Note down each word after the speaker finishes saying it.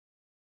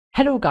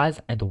Hello guys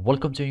and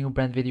welcome to a new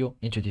brand video.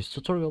 In today's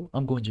tutorial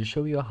I'm going to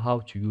show you how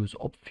to use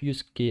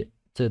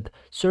obfuscated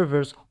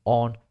servers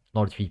on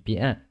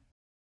NordVPN.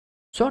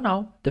 So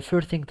now the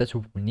first thing that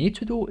we will need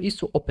to do is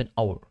to open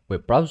our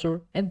web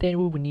browser, and then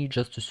we will need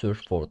just to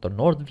search for the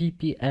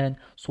NordVPN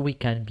so we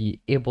can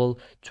be able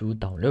to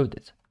download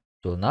it.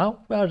 So now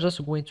we are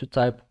just going to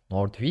type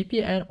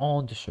NordVPN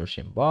on the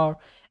searching bar,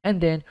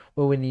 and then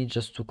we will need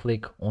just to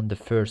click on the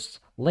first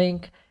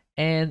link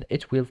and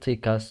it will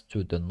take us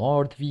to the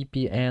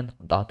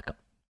nordvpn.com.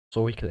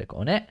 So we click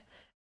on it,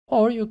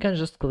 or you can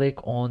just click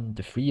on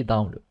the free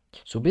download.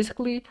 So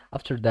basically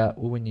after that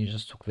we will need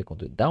just to click on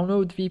the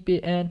download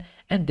VPN,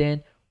 and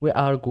then we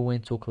are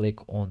going to click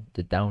on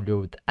the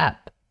download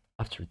app.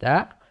 After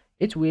that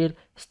it will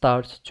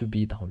start to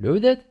be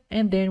downloaded,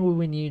 and then we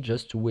will need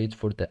just to wait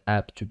for the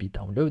app to be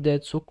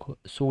downloaded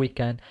so we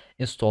can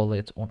install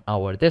it on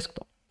our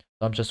desktop.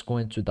 So I'm just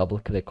going to double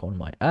click on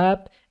my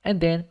app, and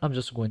then I'm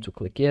just going to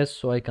click yes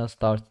so I can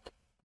start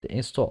the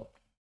install.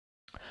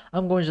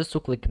 I'm going just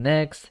to click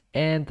next,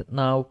 and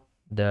now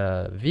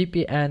the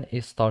VPN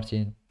is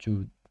starting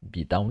to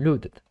be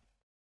downloaded.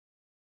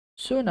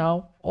 So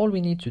now all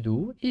we need to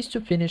do is to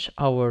finish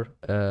our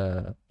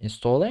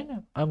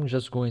installing. I'm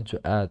just going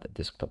to add a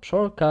desktop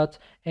shortcut,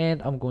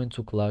 and I'm going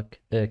to click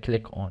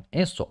on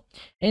install,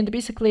 and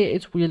basically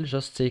it will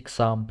just take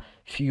some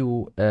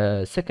few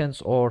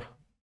seconds or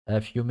a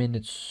few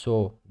minutes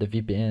so the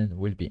VPN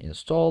will be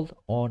installed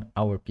on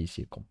our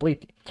PC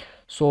completely.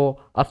 So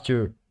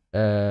after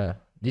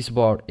this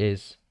bar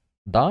is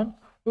done,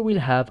 we will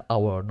have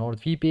our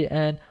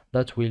NordVPN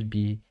that will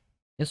be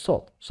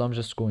installed. So I'm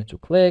just going to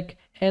click,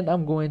 and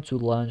I'm going to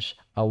launch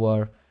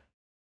our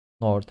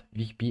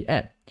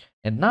NordVPN.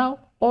 And now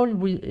all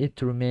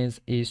it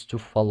remains is to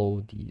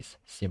follow these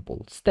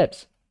simple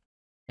steps.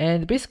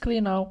 And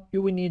basically now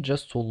you will need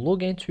just to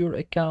log into your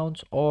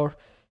account, or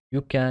you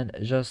can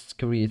just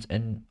create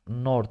a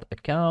Nord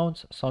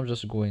account. So I'm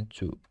just going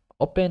to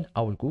open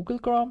our Google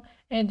Chrome,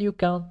 and you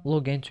can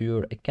log into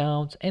your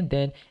account, and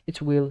then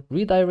it will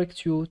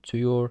redirect you to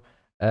your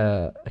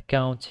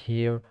account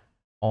here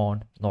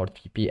on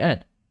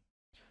NordVPN.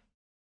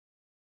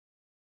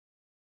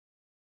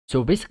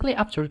 So basically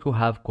after you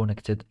have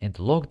connected and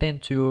logged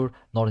into your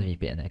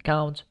NordVPN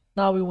account,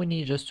 now we will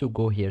need just to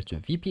go here to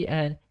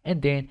VPN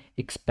and then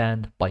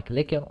expand by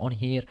clicking on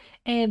here,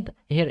 and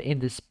here in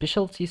the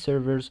specialty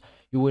servers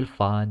you will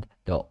find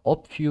the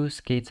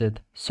obfuscated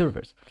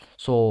servers.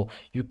 So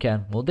you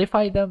can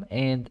modify them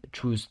and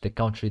choose the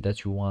country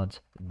that you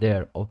want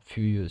their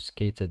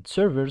obfuscated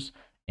servers,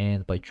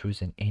 and by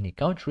choosing any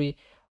country,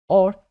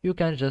 or you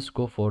can just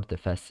go for the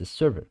fastest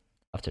server.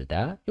 After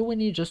that you will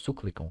need just to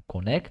click on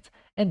connect,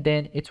 and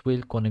then it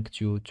will connect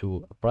you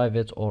to a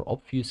private or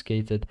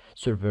obfuscated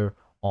server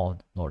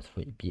on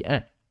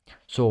NordVPN.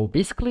 So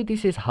basically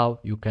this is how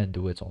you can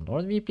do it on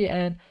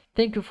NordVPN.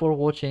 Thank you for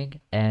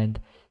watching, and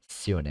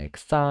see you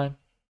next time.